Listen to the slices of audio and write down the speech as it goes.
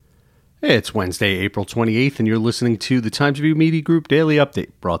It's Wednesday, April 28th, and you're listening to the Times Review Media Group Daily Update,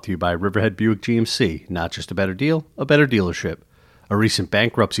 brought to you by Riverhead Buick GMC. Not just a better deal, a better dealership. A recent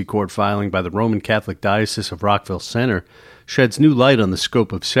bankruptcy court filing by the Roman Catholic Diocese of Rockville Centre sheds new light on the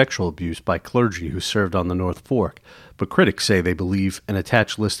scope of sexual abuse by clergy who served on the North Fork, but critics say they believe an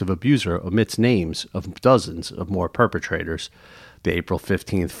attached list of abuser omits names of dozens of more perpetrators. The April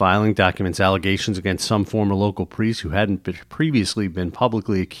 15th filing documents allegations against some former local priests who hadn't previously been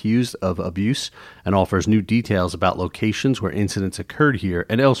publicly accused of abuse and offers new details about locations where incidents occurred here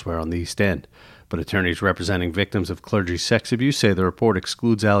and elsewhere on the East End. But attorneys representing victims of clergy sex abuse say the report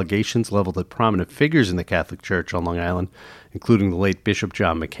excludes allegations leveled at prominent figures in the Catholic Church on Long Island, including the late Bishop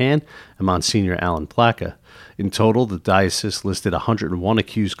John McCann and Monsignor Alan Plaka. In total, the diocese listed 101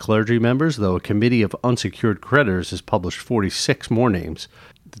 accused clergy members, though a committee of unsecured creditors has published 46 more names.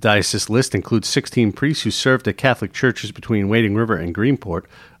 The diocese list includes 16 priests who served at Catholic churches between Wading River and Greenport.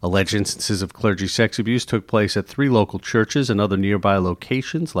 Alleged instances of clergy sex abuse took place at 3 local churches and other nearby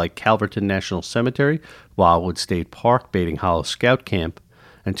locations like Calverton National Cemetery, Wildwood State Park, Baiting Hollow Scout Camp,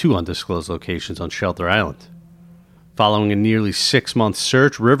 and 2 undisclosed locations on Shelter Island. Following a nearly 6-month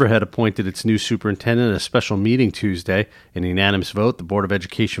search, Riverhead appointed its new superintendent at a special meeting Tuesday. In a unanimous vote, the Board of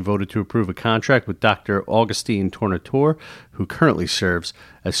Education voted to approve a contract with Dr. Augustine Tornatore, who currently serves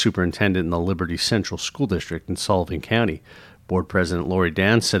as superintendent in the Liberty Central School District in Sullivan County. Board President Lori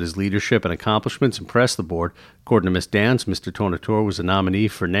Downs said his leadership and accomplishments impressed the board. According to Ms. Downs, Mr. Tornatore was a nominee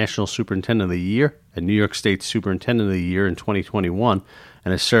for National Superintendent of the Year and New York State Superintendent of the Year in 2021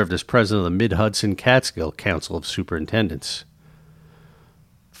 and has served as president of the Mid-Hudson Catskill Council of Superintendents.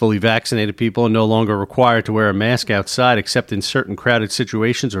 Fully vaccinated people are no longer required to wear a mask outside except in certain crowded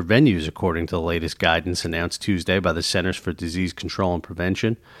situations or venues, according to the latest guidance announced Tuesday by the Centers for Disease Control and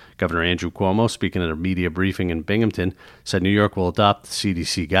Prevention. Governor Andrew Cuomo, speaking at a media briefing in Binghamton, said New York will adopt the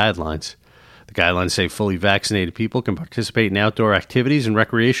CDC guidelines. The guidelines say fully vaccinated people can participate in outdoor activities and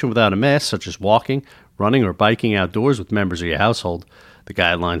recreation without a mask, such as walking, running, or biking outdoors with members of your household. The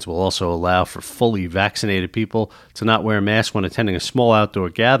guidelines will also allow for fully vaccinated people to not wear a mask when attending a small outdoor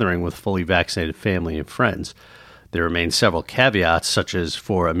gathering with fully vaccinated family and friends. There remain several caveats, such as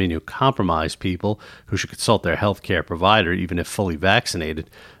for immunocompromised people who should consult their health care provider even if fully vaccinated.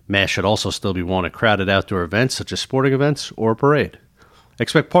 Masks should also still be worn at crowded outdoor events such as sporting events or a parade.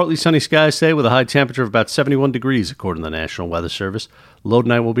 Expect partly sunny skies today with a high temperature of about 71 degrees, according to the National Weather Service. Low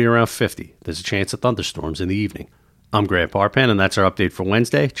tonight will be around 50. There's a chance of thunderstorms in the evening. I'm Grant Parpan, and that's our update for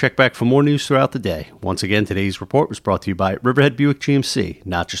Wednesday. Check back for more news throughout the day. Once again, today's report was brought to you by Riverhead Buick GMC.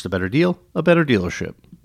 Not just a better deal, a better dealership.